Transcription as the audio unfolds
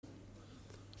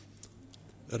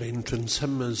Our entrance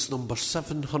hymn is number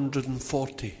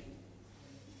 740.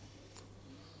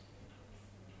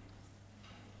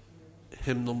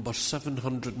 Hymn number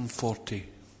 740.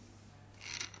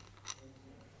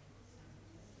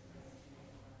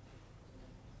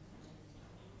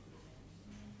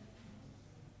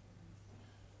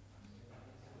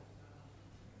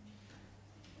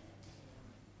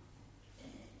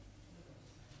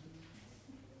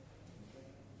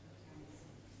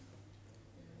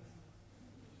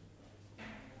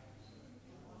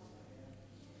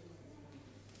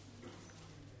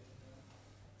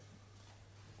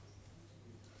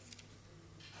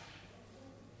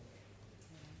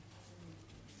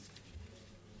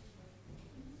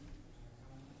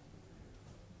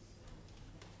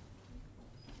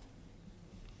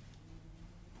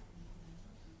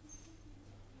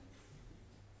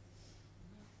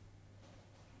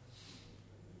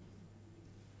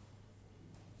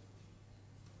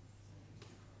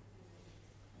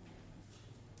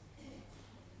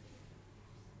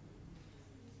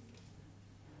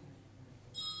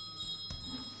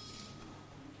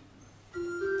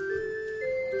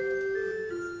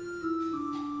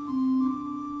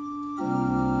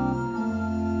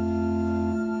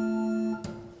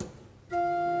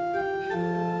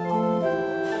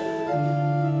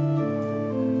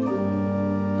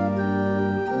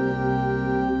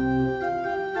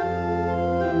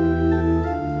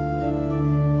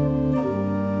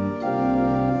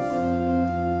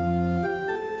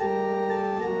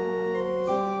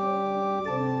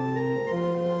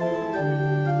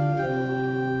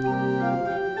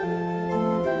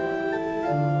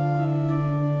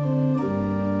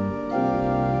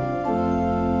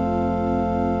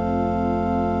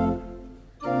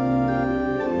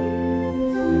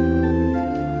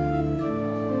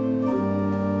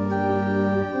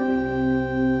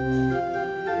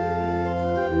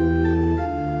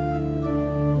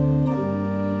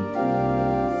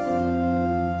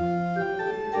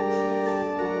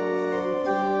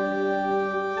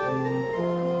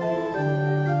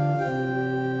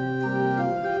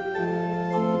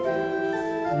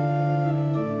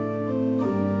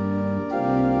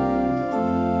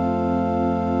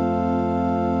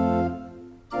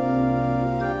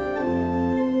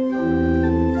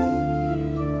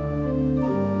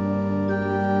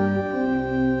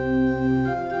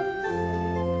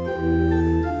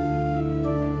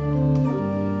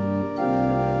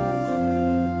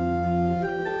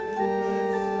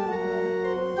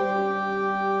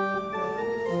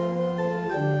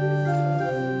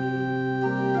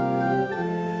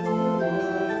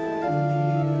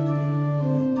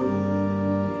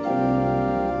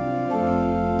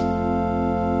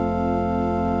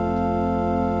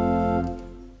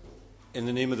 In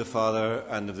the name of the Father,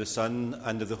 and of the Son,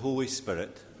 and of the Holy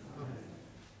Spirit,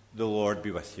 the Lord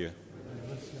be with you. And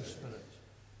with your spirit.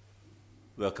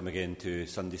 Welcome again to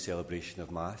Sunday celebration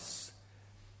of Mass.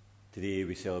 Today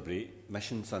we celebrate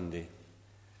Mission Sunday.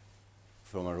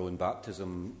 From our own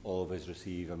baptism, all of us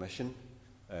receive a mission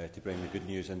to bring the good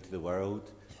news into the world,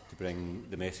 to bring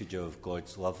the message of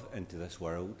God's love into this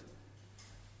world.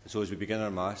 So as we begin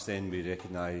our Mass, then we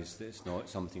recognise that it's not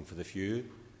something for the few,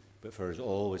 but for us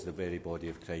all as the very body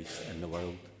of Christ in the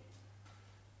world.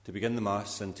 To begin the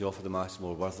Mass and to offer the Mass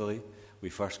more worthily, we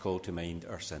first call to mind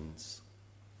our sins.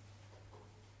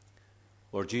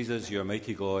 Lord Jesus, your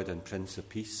mighty God and Prince of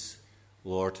Peace,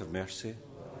 Lord have mercy.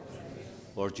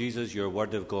 Lord Jesus, your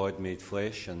Word of God made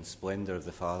flesh and splendour of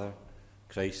the Father,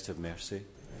 Christ have mercy.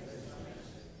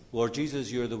 Lord Jesus,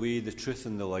 you are the way, the truth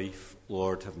and the life,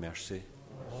 Lord have mercy.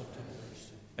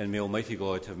 And may Almighty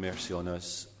God have mercy on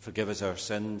us, forgive us our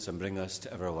sins, and bring us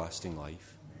to everlasting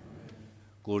life.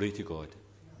 Glory to God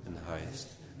in the highest,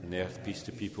 and earth peace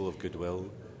to people of good will.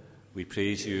 We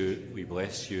praise you, we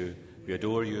bless you, we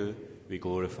adore you, we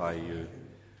glorify you.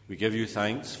 We give you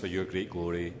thanks for your great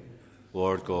glory,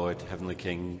 Lord God, Heavenly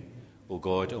King, O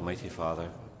God, Almighty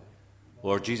Father.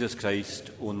 Lord Jesus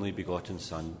Christ, only begotten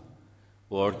Son,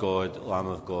 Lord God, Lamb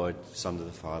of God, Son of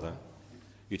the Father.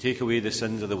 You take away the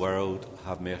sins of the world,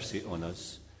 have mercy on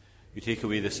us. You take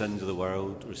away the sins of the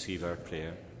world, receive our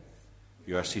prayer.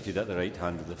 You are seated at the right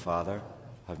hand of the Father,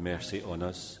 have mercy on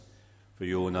us. For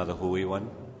you alone are the Holy One,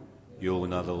 you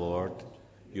alone are the Lord,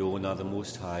 you alone are the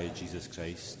Most High, Jesus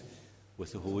Christ,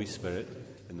 with the Holy Spirit,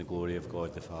 in the glory of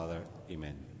God the Father.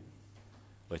 Amen.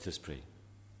 Let us pray.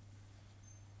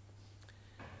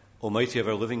 Almighty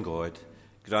ever living God,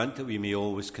 grant that we may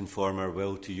always conform our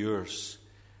will to yours,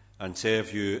 and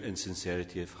serve you in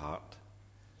sincerity of heart.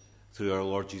 Through our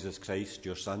Lord Jesus Christ,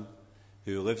 your Son,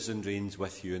 who lives and reigns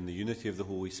with you in the unity of the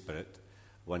Holy Spirit,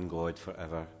 one God for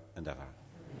ever and ever.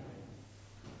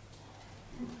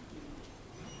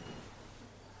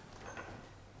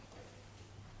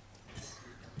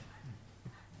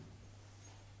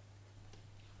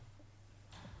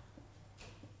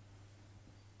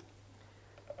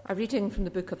 A reading from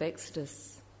the book of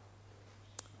Exodus.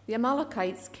 The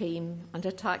Amalekites came and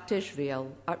attacked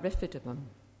Israel at Rephidim.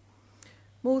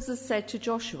 Moses said to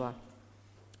Joshua,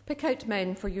 "Pick out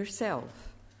men for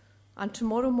yourself, and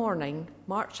tomorrow morning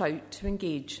march out to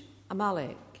engage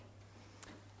Amalek.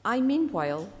 I,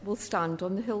 meanwhile, will stand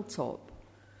on the hilltop,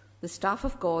 the staff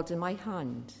of God in my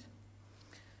hand."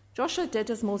 Joshua did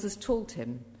as Moses told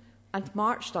him and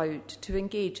marched out to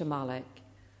engage Amalek,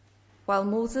 while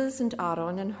Moses and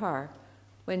Aaron and Hur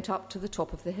went up to the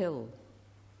top of the hill.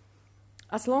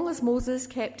 As long as Moses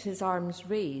kept his arms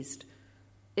raised,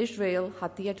 Israel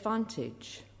had the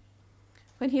advantage.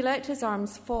 When he let his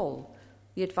arms fall,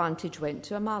 the advantage went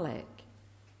to Amalek.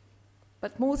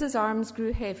 But Moses' arms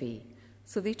grew heavy,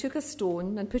 so they took a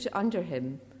stone and put it under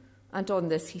him, and on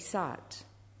this he sat,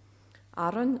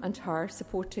 Aaron and Hur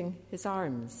supporting his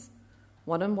arms,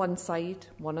 one on one side,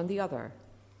 one on the other.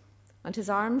 And his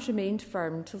arms remained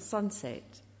firm till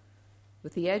sunset.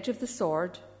 With the edge of the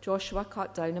sword, Joshua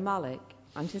cut down Amalek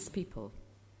and his people.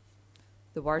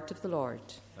 The word of the Lord.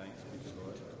 Thanks be to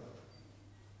God.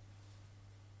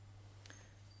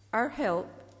 Our help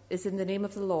is in the name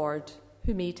of the Lord,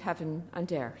 who made heaven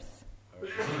and earth.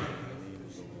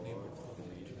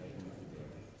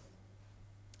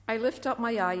 I lift up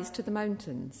my eyes to the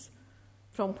mountains.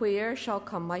 From where shall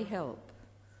come my help?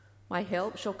 My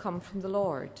help shall come from the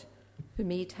Lord, who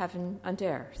made heaven and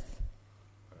earth.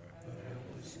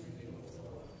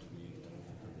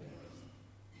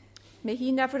 May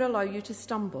he never allow you to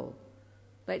stumble.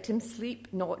 Let him sleep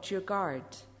not your guard.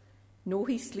 No,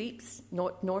 he sleeps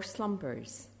not nor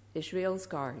slumbers, Israel's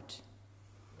guard.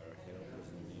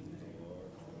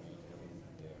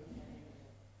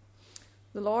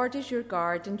 The Lord is your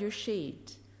guard and your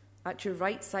shade. At your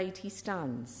right side he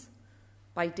stands.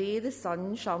 By day the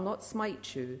sun shall not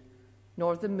smite you,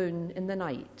 nor the moon in the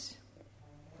night.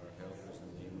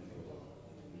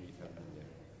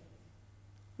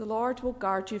 The Lord will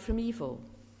guard you from evil.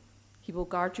 He will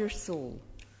guard your soul.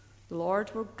 The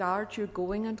Lord will guard your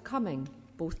going and coming,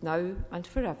 both now and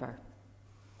forever.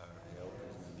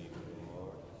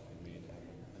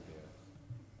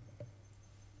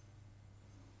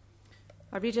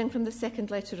 A reading from the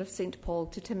second letter of St. Paul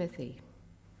to Timothy.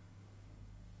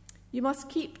 You must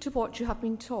keep to what you have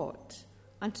been taught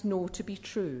and know to be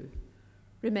true.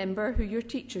 Remember who your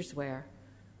teachers were,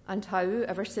 and how,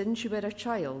 ever since you were a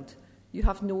child, you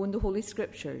have known the Holy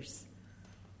Scriptures.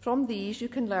 From these you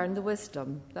can learn the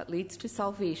wisdom that leads to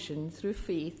salvation through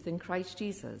faith in Christ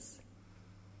Jesus.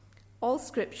 All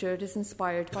Scripture is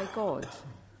inspired by God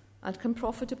and can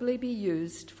profitably be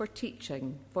used for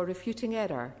teaching, for refuting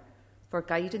error, for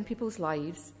guiding people's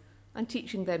lives and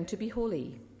teaching them to be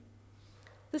holy.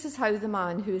 This is how the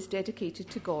man who is dedicated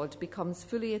to God becomes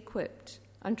fully equipped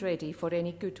and ready for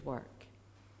any good work.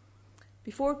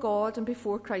 Before God and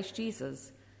before Christ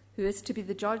Jesus, who is to be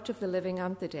the judge of the living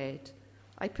and the dead,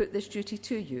 I put this duty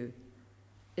to you.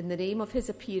 In the name of his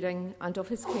appearing and of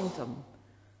his kingdom,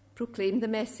 proclaim the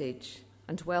message,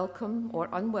 and welcome or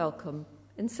unwelcome,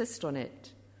 insist on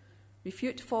it.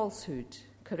 Refute falsehood,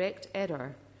 correct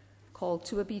error, call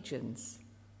to obedience,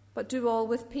 but do all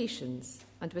with patience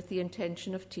and with the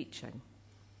intention of teaching.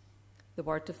 The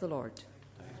word of the Lord.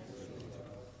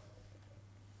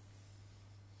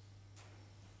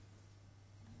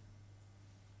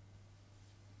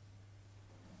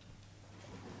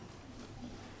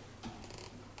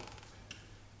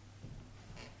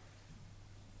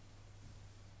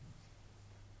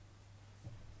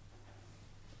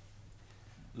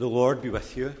 The Lord be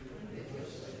with you.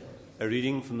 A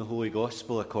reading from the Holy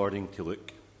Gospel according to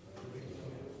Luke.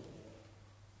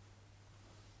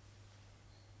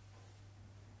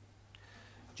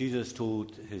 Jesus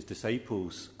told his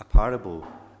disciples a parable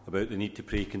about the need to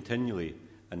pray continually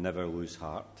and never lose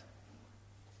heart.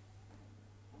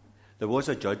 There was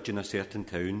a judge in a certain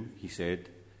town, he said,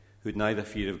 who had neither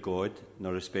fear of God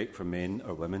nor respect for men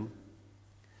or women.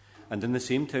 And in the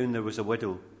same town there was a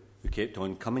widow who kept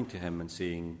on coming to him and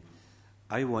saying,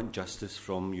 "I want justice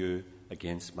from you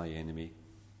against my enemy."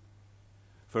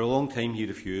 For a long time he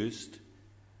refused,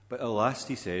 but at last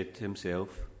he said to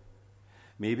himself,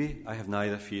 "Maybe I have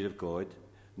neither fear of God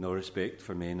nor respect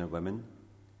for men or women,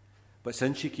 but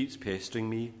since she keeps pestering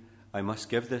me, I must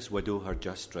give this widow her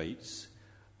just rights,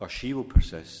 or she will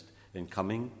persist in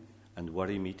coming and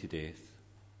worry me to death."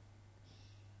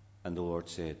 And the Lord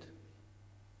said,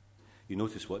 you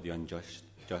notice what the unjust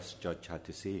judge had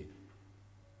to say.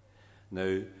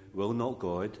 Now, will not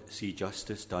God see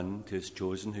justice done to his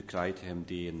chosen who cry to him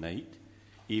day and night,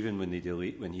 even when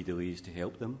he delays to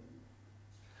help them?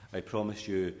 I promise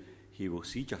you, he will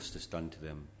see justice done to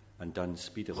them, and done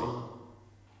speedily.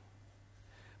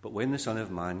 But when the Son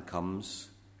of Man comes,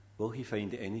 will he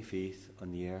find any faith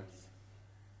on the earth?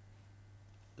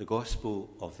 The Gospel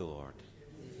of the Lord.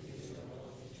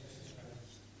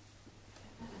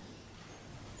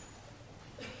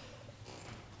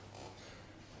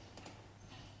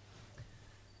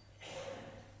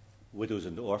 Widows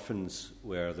and orphans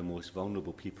were the most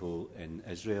vulnerable people in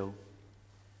Israel.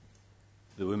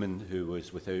 The woman who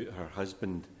was without her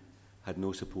husband had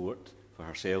no support for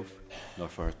herself nor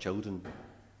for her children,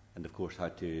 and of course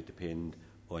had to depend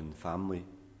on family.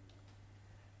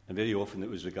 And very often it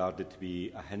was regarded to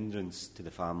be a hindrance to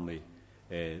the family,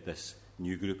 this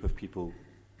new group of people.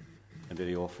 And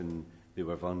very often they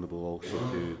were vulnerable also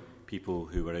to people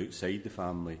who were outside the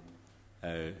family,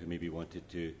 who maybe wanted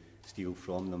to steal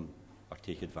from them or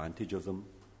take advantage of them.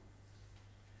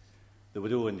 The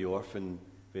widow and the orphan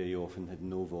very often had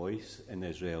no voice in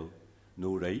Israel,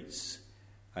 no rights,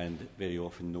 and very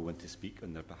often no one to speak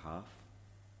on their behalf.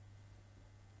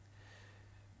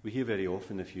 We hear very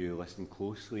often, if you listen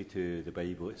closely to the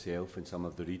Bible itself and some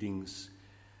of the readings,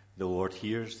 the Lord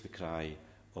hears the cry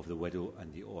of the widow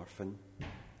and the orphan,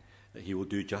 that he will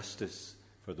do justice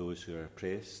for those who are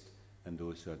oppressed and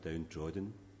those who are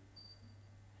downtrodden.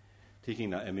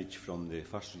 Taking that image from the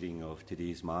first reading of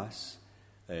today's Mass,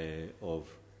 of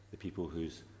the people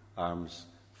whose arms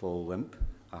fall limp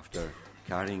after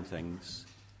carrying things,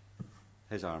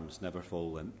 his arms never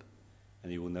fall limp,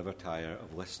 and he will never tire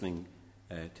of listening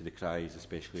to the cries,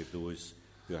 especially of those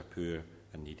who are poor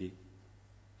and needy.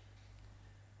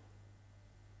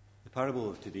 The parable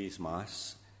of today's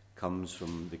Mass comes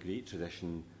from the great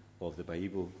tradition of the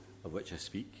Bible of which I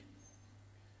speak.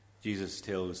 Jesus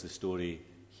tells the story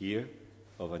here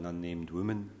of an unnamed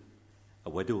woman, a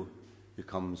widow, who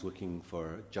comes looking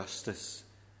for justice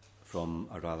from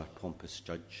a rather pompous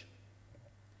judge.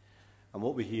 And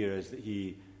what we hear is that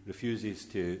he refuses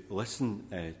to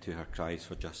listen to her cries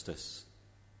for justice.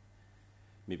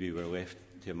 Maybe we're left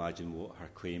to imagine what her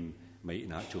claim might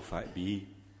in actual fact be.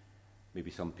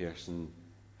 Maybe some person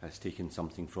has taken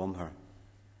something from her.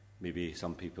 Maybe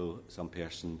some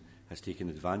person has taken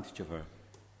advantage of her.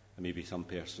 And maybe some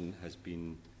person has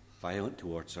been violent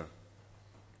towards her.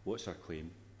 What's her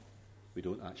claim? We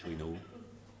don't actually know.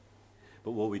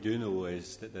 But what we do know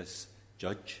is that this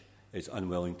judge is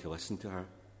unwilling to listen to her.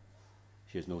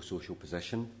 She has no social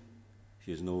position.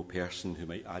 She has no person who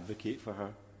might advocate for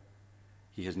her.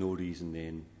 He has no reason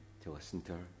then to listen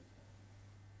to her.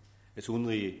 It's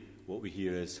only what we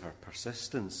hear is her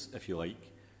persistence, if you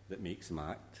like, that makes him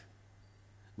act.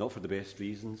 Not for the best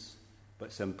reasons,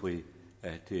 but simply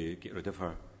to get rid of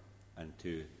her and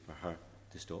for her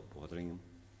to stop bothering him.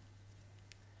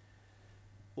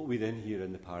 What we then hear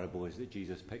in the parable is that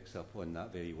Jesus picks up on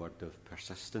that very word of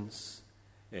persistence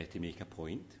to make a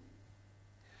point.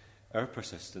 Our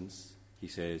persistence, he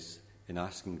says, in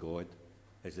asking God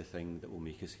is the thing that will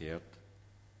make us heard.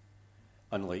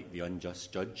 Unlike the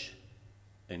unjust judge,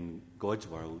 in God's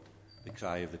world, the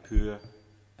cry of the poor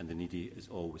and the needy is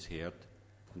always heard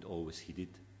and always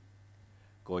heeded.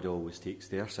 God always takes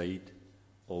their side,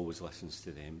 always listens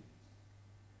to them.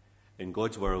 In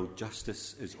God's world,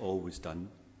 justice is always done,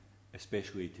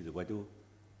 especially to the widow,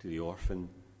 to the orphan,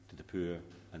 to the poor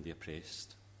and the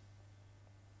oppressed.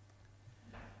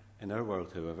 In our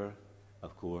world, however,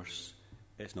 of course,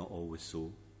 it's not always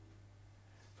so.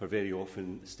 For very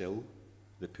often still,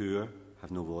 the poor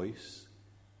have no voice,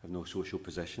 have no social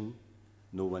position,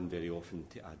 no one very often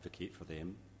to advocate for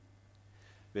them.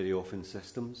 Very often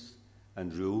systems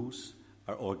and rules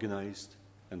are organised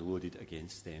and loaded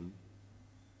against them.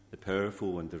 The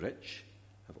powerful and the rich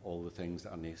have all the things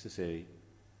that are necessary.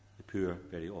 The poor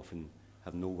very often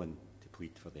have no one to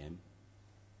plead for them.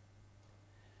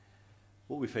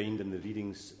 What we find in the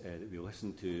readings that we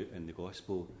listen to in the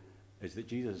Gospel is that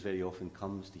Jesus very often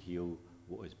comes to heal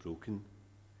what is broken.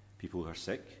 People who are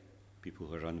sick, people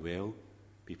who are unwell,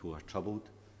 people who are troubled,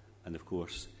 and of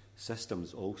course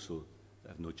systems also that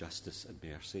have no justice and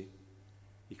mercy.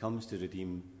 He comes to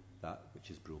redeem that which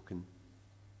is broken.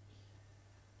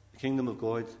 The kingdom of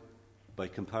God, by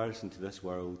comparison to this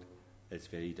world, is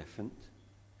very different.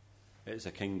 It is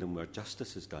a kingdom where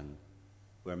justice is done,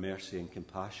 where mercy and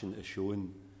compassion is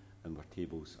shown, and where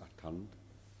tables are turned.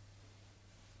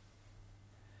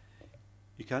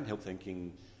 You can't help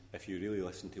thinking, if you really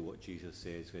listen to what Jesus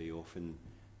says very often,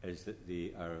 is that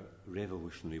they are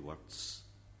revolutionary words.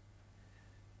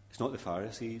 It's not the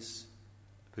Pharisees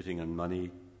putting in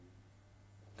money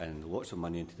and lots of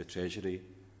money into the treasury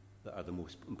that are the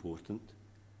most important,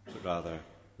 but rather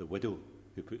the widow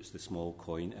who puts the small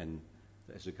coin in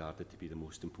that is regarded to be the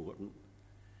most important.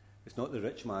 It's not the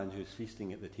rich man who's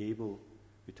feasting at the table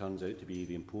who turns out to be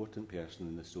the important person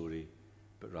in the story,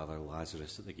 but rather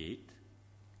Lazarus at the gate.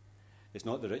 It's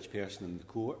not the rich person in the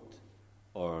court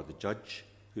or the judge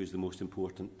who is the most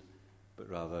important, but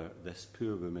rather this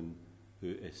poor woman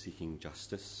who is seeking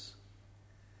justice.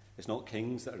 It's not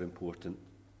kings that are important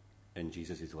in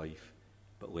Jesus' life,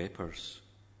 but lepers,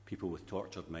 people with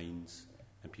tortured minds,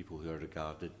 and people who are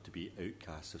regarded to be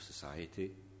outcasts of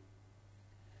society.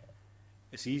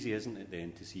 It's easy, isn't it,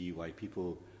 then, to see why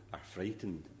people are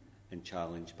frightened and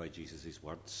challenged by Jesus'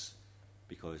 words,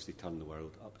 because they turn the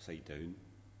world upside down.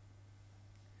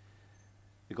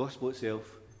 The gospel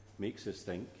itself makes us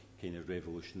think kind of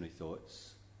revolutionary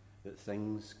thoughts, that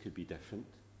things could be different,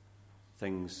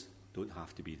 things don't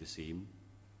have to be the same.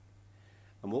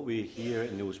 And what we hear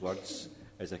in those words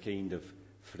is a kind of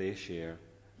fresh air,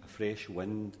 a fresh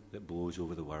wind that blows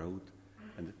over the world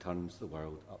and that turns the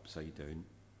world upside down.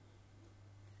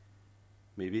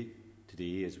 Maybe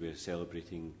today, as we're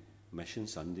celebrating Mission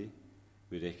Sunday,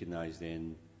 we recognise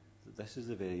then that this is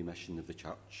the very mission of the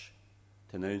church,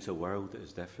 to announce a world that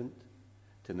is different,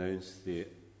 to announce the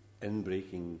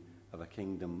inbreaking of a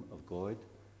kingdom of God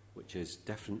which is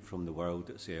different from the world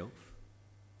itself.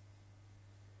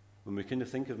 When we kind of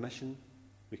think of mission,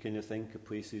 we kind of think of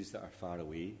places that are far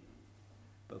away,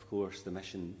 but of course the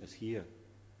mission is here.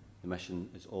 The mission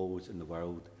is always in the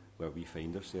world where we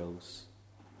find ourselves.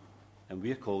 And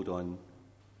we are called on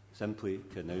simply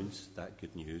to announce that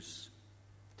good news,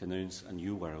 to announce a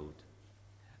new world,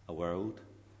 a world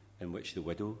in which the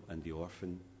widow and the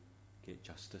orphan get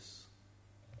justice.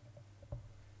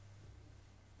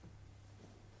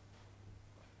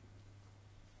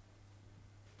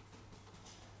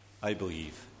 I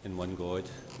believe in one God,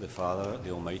 the Father, the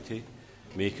Almighty,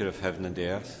 maker of heaven and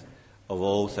earth, of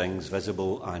all things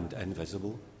visible and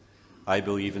invisible. I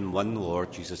believe in one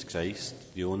Lord Jesus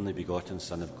Christ, the only begotten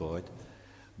Son of God,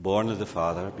 born of the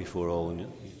Father before all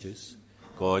ages,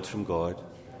 God from God,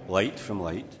 light from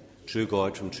light, true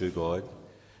God from true God,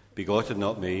 begotten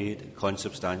not made,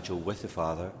 consubstantial with the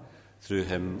Father, through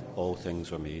him all things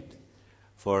were made.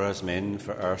 For as men,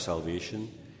 for our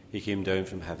salvation, he came down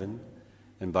from heaven,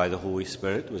 and by the Holy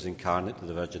Spirit was incarnate to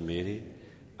the Virgin Mary,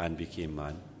 and became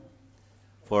man.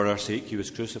 For our sake he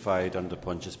was crucified under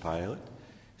Pontius Pilate,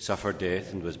 suffered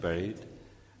death and was buried,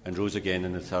 and rose again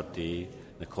on the third day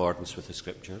in accordance with the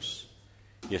Scriptures.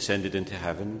 He ascended into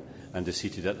heaven and is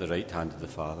seated at the right hand of the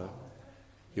Father.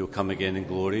 He will come again in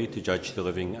glory to judge the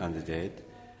living and the dead,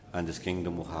 and his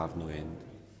kingdom will have no end.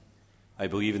 I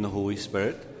believe in the Holy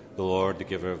Spirit, the Lord, the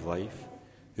giver of life,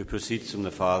 who proceeds from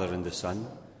the Father and the Son,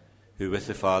 who with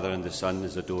the Father and the Son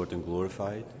is adored and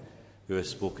glorified, who has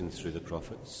spoken through the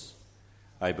prophets.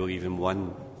 I believe in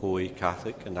one holy,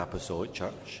 Catholic and Apostolic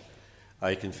Church.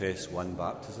 I confess one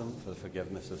baptism for the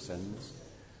forgiveness of sins,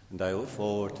 and I look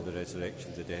forward to the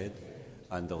resurrection of the dead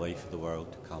and the life of the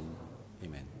world to come.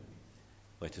 Amen.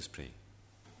 Let us pray.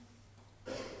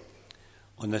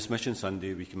 On this Mission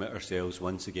Sunday, we commit ourselves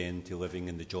once again to living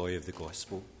in the joy of the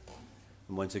gospel,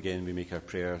 and once again we make our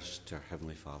prayers to our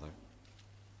Heavenly Father.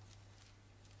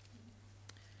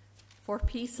 For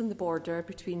peace on the border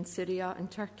between Syria and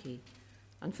Turkey,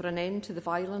 and for an end to the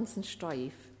violence and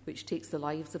strife which takes the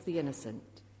lives of the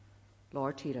innocent.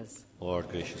 Lord, hear us. Lord,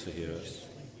 graciously hear us.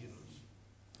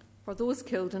 For those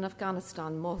killed in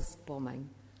Afghanistan mosque bombing,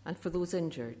 and for those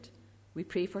injured, we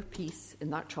pray for peace in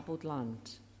that troubled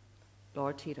land.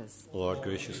 Lord, hear us. Lord,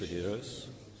 graciously hear us.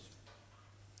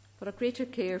 For a greater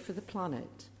care for the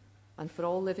planet, and for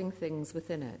all living things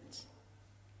within it.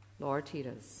 Lord,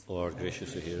 hear us. Lord,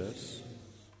 graciously hear us.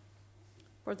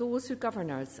 For those who govern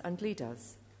us and lead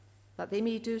us, that they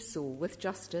may do so with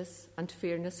justice and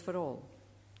fairness for all.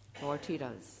 Lord, hear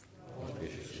us. Lord,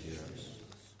 graciously hear us.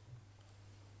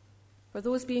 For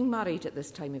those being married at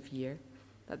this time of year,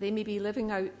 that they may be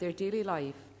living out their daily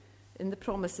life in the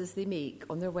promises they make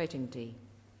on their wedding day.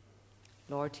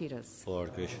 Lord, hear us.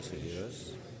 Lord, graciously hear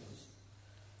us.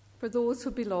 For those who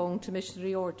belong to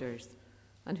missionary orders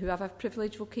and who have a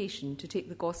privileged vocation to take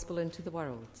the gospel into the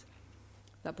world,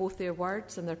 that both their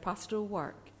words and their pastoral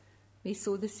work may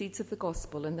sow the seeds of the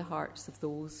gospel in the hearts of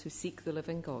those who seek the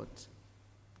living God.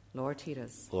 Lord, hear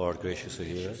us. Lord, graciously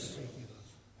hear us.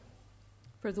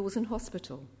 For those in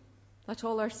hospital, that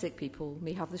all our sick people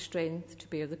may have the strength to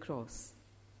bear the cross.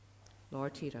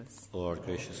 Lord, hear us. Lord,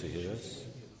 graciously hear us.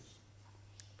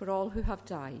 For all who have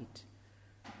died,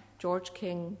 George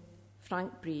King,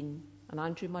 Frank Breen and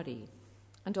Andrew Murray,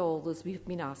 and all those we have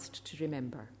been asked to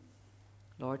remember.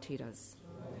 Lord, hear us.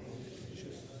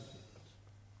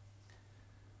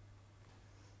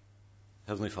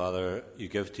 Heavenly Father, you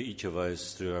give to each of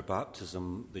us through our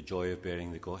baptism the joy of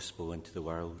bearing the gospel into the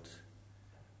world,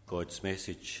 God's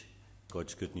message,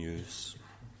 God's good news.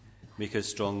 Make us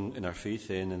strong in our faith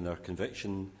then, in our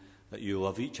conviction that you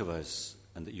love each of us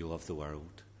and that you love the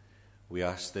world. We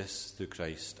ask this through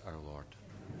Christ our Lord.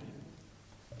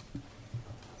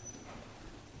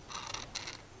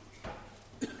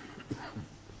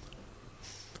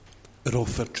 Our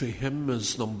offertory hymn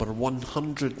is number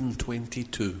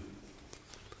 122.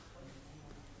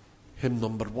 Hymn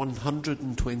number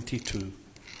 122.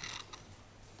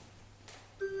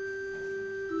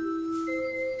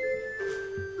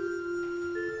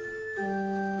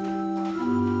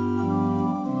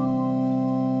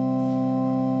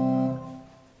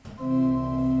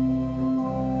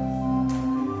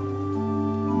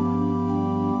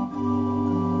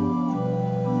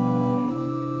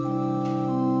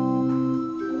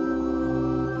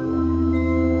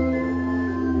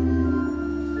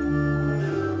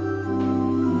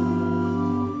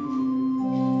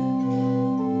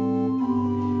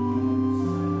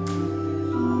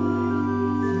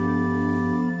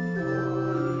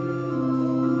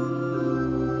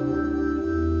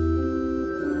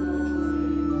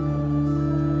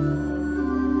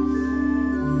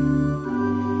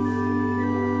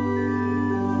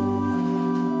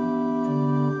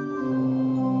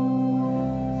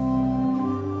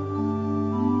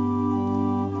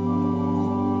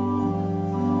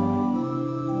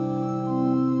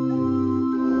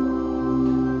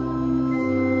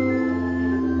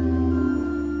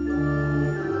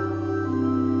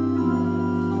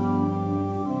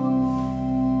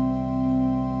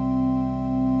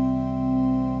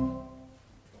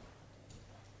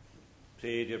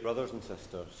 Pray, dear brothers and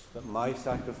sisters, that my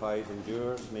sacrifice and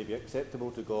yours may be acceptable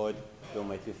to God, the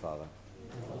Almighty Father.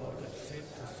 Lord,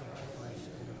 accept the sacrifice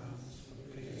of your hands for the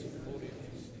praise and glory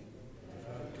of his name,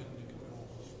 for our good and the good of all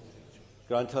his creatures.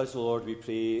 Grant us, O Lord, we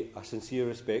pray, a sincere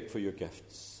respect for your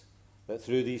gifts, that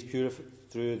through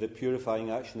the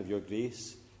purifying action of your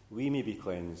grace, we may be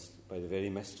cleansed by the very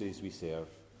mysteries we serve.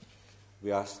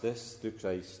 We ask this through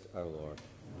Christ our Lord.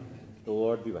 Amen. The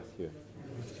Lord be with you.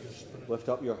 Lift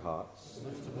up your hearts.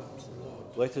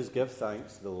 Let us give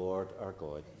thanks to the Lord our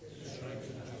God.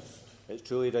 It's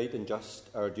truly right and just,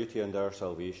 our duty and our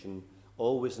salvation,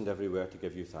 always and everywhere to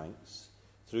give you thanks,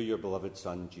 through your beloved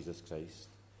Son, Jesus Christ,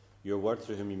 your Word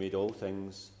through whom you made all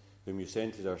things, whom you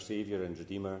sent as our Saviour and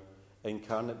Redeemer,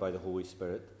 incarnate by the Holy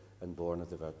Spirit and born of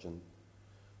the Virgin.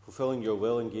 Fulfilling your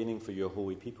will and gaining for your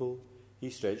holy people, he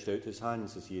stretched out his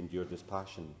hands as he endured his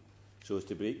passion, so as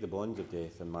to break the bonds of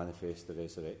death and manifest the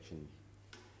resurrection.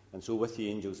 And so with the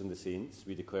angels and the saints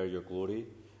we declare your glory,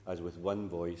 as with one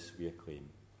voice we acclaim.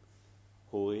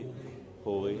 Holy,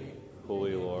 holy,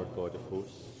 holy Lord God of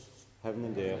hosts, heaven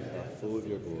and earth are full of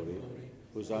your glory.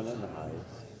 Hosanna in the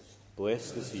highest.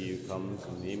 Blessed is he who comes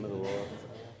in the name of the Lord.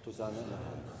 Hosanna in the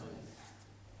highest.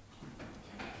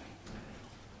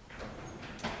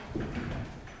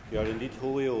 You are indeed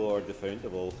holy, O Lord, the fount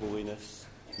of all holiness.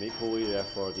 Make holy,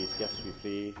 therefore, these gifts, we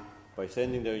pray, by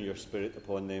sending down your Spirit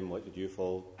upon them like the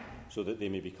dewfall, so that they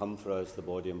may become for us the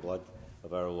body and blood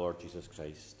of our Lord Jesus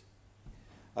Christ.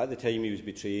 At the time he was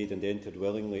betrayed and entered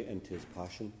willingly into his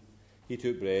passion, he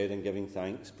took bread and, giving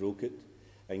thanks, broke it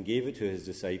and gave it to his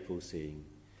disciples, saying,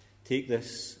 "Take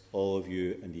this, all of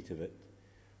you, and eat of it,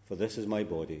 for this is my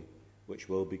body, which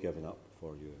will be given up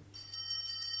for you."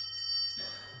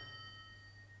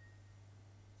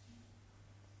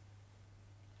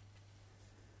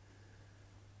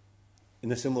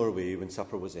 In a similar way, when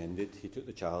supper was ended, he took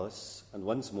the chalice, and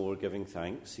once more giving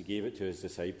thanks, he gave it to his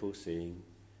disciples, saying,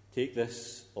 "Take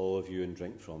this, all of you, and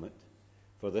drink from it,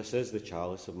 for this is the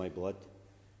chalice of my blood,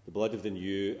 the blood of the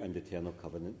new and eternal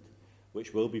covenant,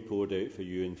 which will be poured out for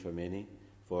you and for many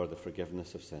for the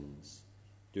forgiveness of sins.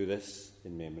 Do this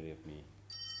in memory of me."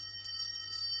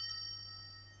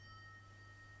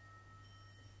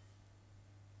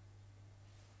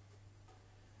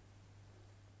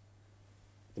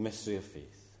 The mystery of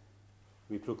faith.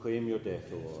 We proclaim your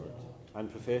death, O Lord, and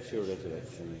profess your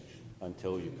resurrection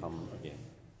until you come again.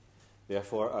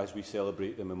 Therefore, as we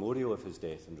celebrate the memorial of his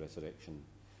death and resurrection,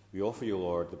 we offer you,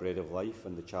 Lord, the bread of life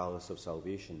and the chalice of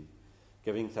salvation,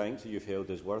 giving thanks that you've held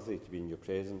us worthy to be in your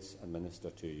presence and minister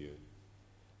to you.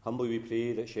 Humbly we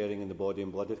pray that, sharing in the body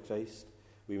and blood of Christ,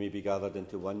 we may be gathered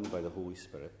into one by the Holy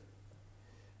Spirit.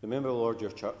 Remember, Lord,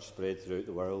 your church spread throughout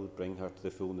the world. Bring her to the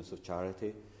fullness of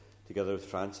charity, together with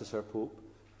Francis, our Pope,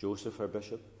 Joseph, our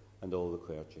Bishop, and all the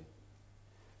clergy.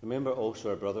 Remember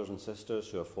also our brothers and sisters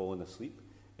who have fallen asleep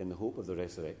in the hope of the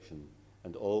resurrection,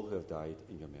 and all who have died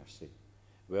in your mercy.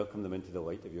 Welcome them into the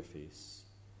light of your face.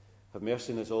 Have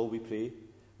mercy on us all, we pray,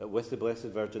 that with the Blessed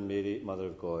Virgin Mary, Mother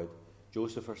of God,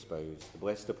 Joseph her spouse, the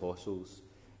blessed apostles,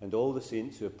 and all the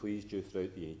saints who have pleased you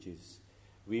throughout the ages,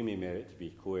 we may merit to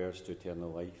be co-heirs to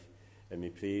eternal life, and may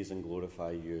praise and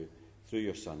glorify you through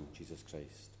your Son, Jesus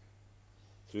Christ.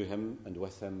 Through him, and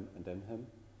with him, and in him,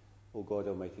 O God,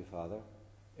 Almighty Father,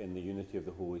 in the unity of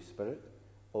the Holy Spirit,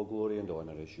 all glory and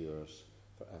honour is yours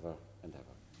forever and ever.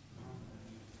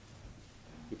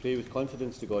 We pray with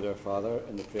confidence to God our Father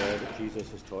in the prayer that Jesus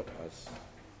has taught us.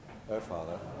 Our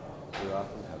Father, who art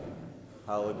in heaven,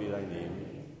 hallowed be thy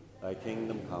name. Thy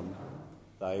kingdom come,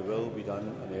 thy will be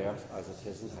done on earth as it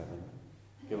is in heaven.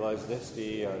 Give us this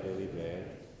day our daily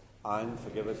bread, and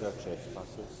forgive us our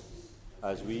trespasses,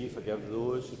 as we forgive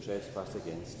those who trespass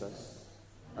against us.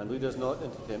 And lead us not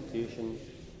into temptation,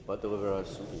 but deliver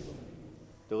us from evil.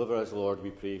 Deliver us, Lord,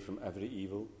 we pray, from every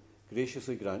evil.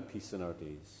 Graciously grant peace in our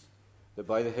days, that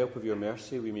by the help of your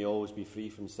mercy we may always be free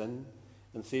from sin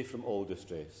and safe from all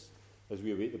distress, as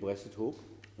we await the blessed hope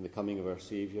and the coming of our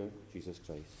Saviour, Jesus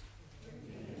Christ.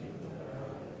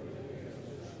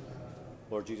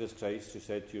 Lord Jesus Christ, who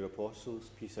said to your apostles,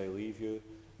 "Peace I leave you,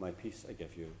 my peace I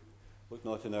give you," look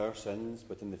not on our sins,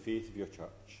 but in the faith of your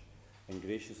church, and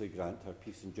graciously grant her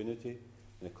peace and unity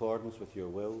in accordance with your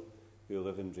will, who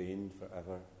live and reign for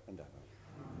ever and ever.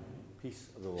 Amen. Peace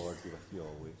of the Lord be with you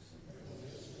always.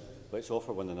 Let's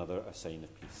offer one another a sign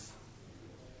of peace.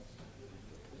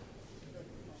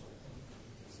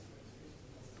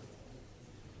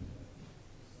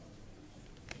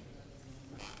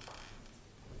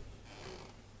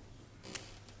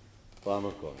 Lamb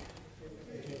of God.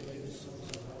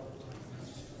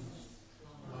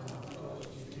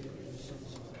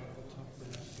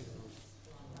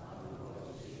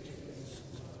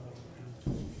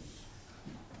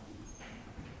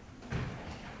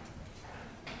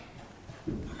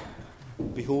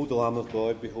 Behold the Lamb of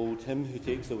God, behold him who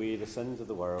takes away the sins of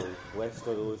the world. Blessed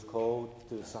are those called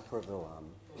to the supper of the Lamb.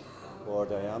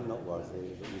 Lord, I am not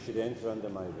worthy that you should enter under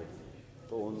my roof,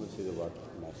 but only say the word,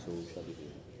 and my soul shall be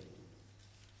healed.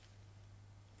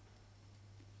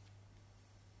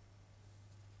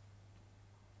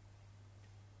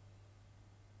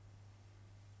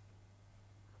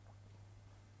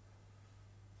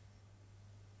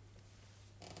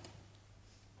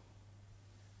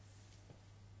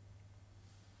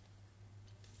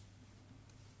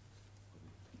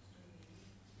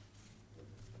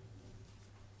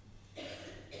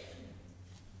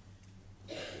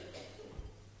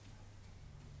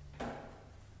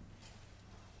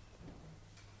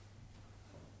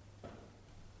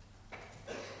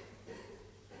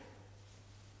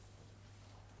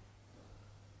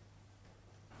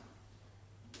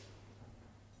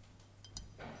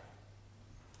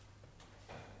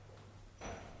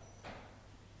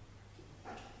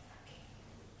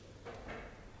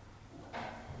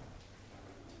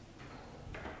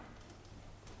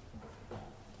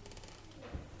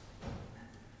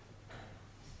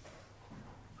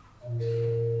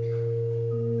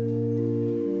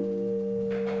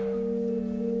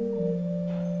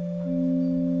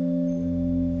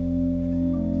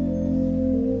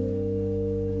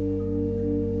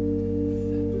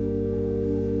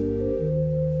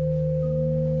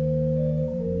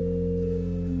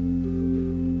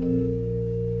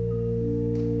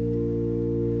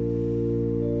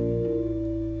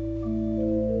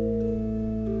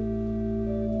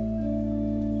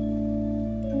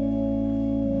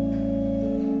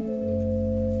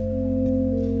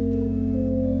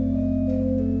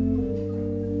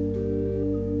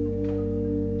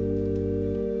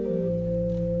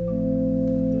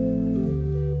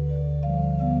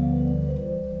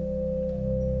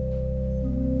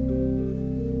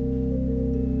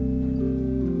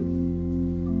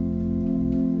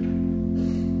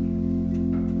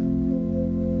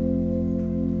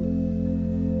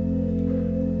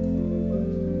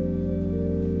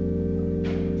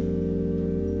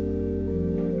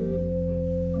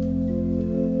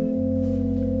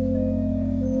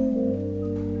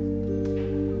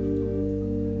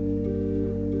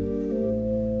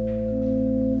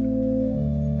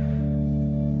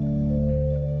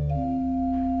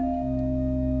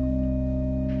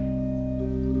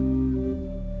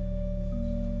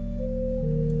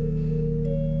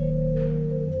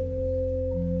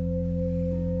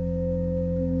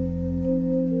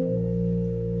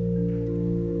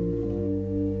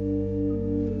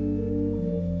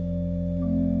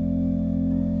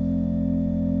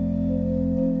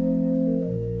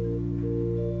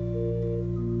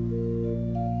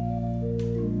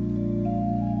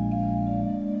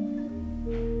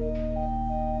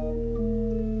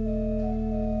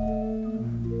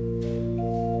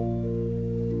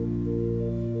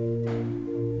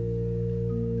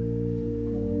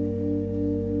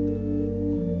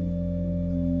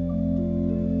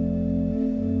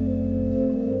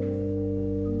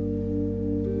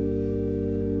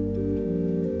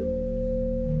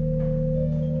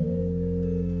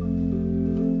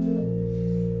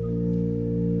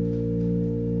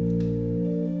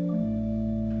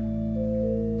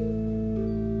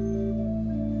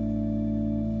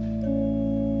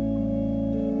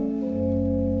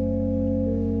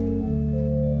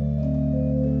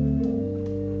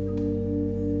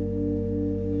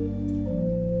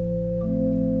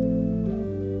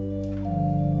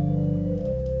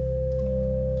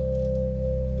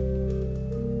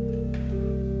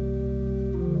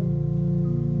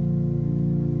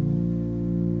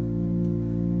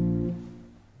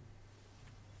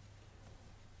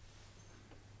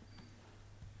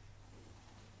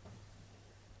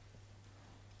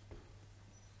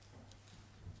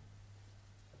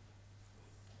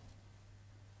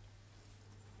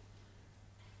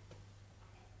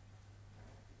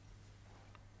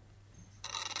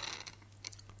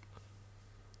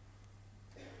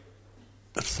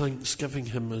 Thanksgiving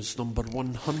hymn is number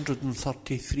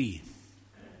 133.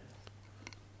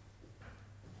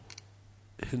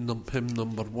 Hymn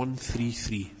number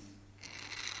 133.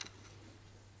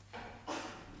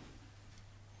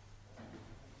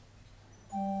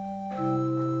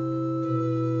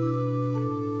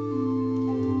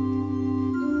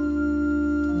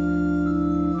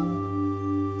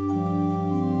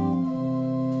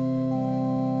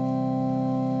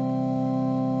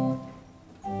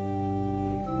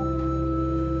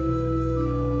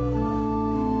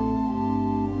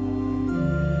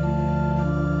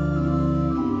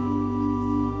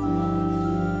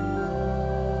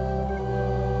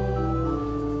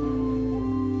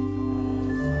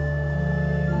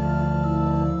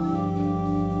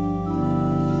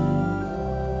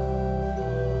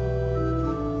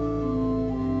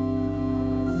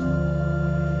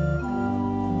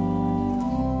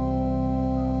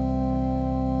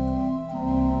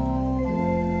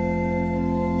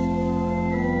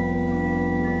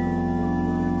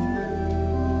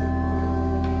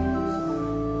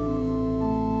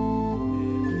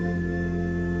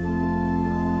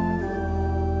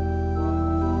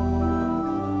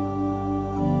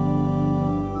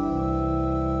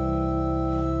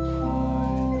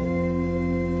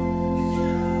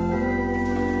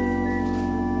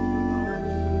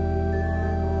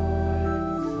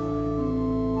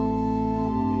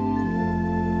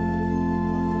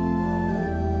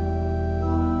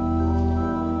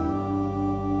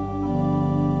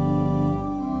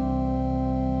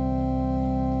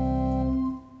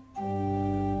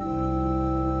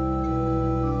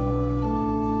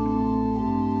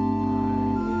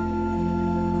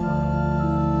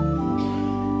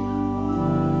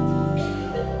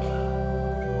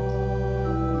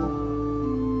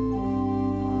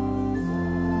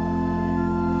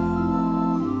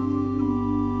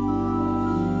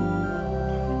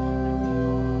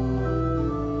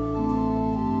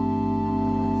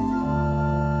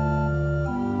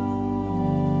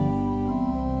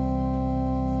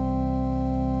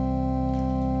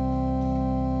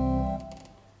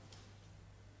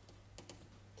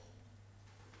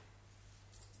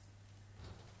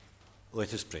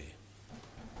 Let us pray.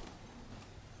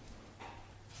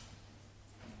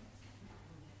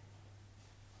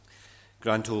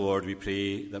 Grant, O Lord, we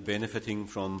pray, that benefiting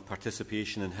from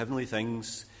participation in heavenly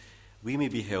things, we may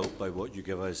be helped by what you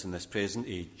give us in this present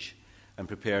age and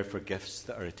prepared for gifts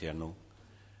that are eternal.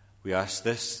 We ask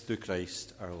this through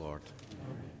Christ our Lord.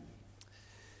 Amen.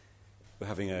 We're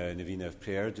having a novena of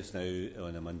prayer just now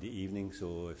on a Monday evening,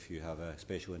 so if you have a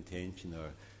special intention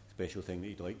or special thing that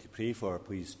you'd like to pray for,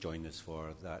 please join us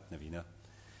for that novena.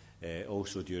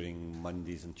 Also during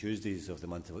Mondays and Tuesdays of the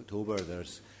month of October,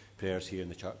 there's prayers here in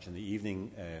the church in the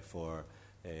evening for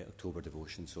October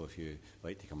devotion, so if you'd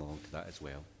like to come along to that as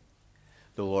well.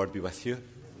 The Lord be with you.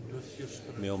 And with your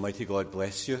spirit. May Almighty God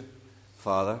bless you,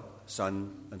 Father,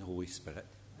 Son and Holy Spirit.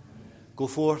 Go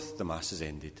forth, the Mass is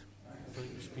ended.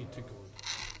 Thanks be to God.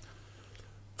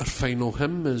 Our final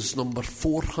hymn is number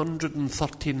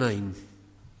 439.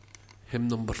 Hymn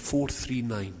number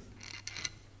 439.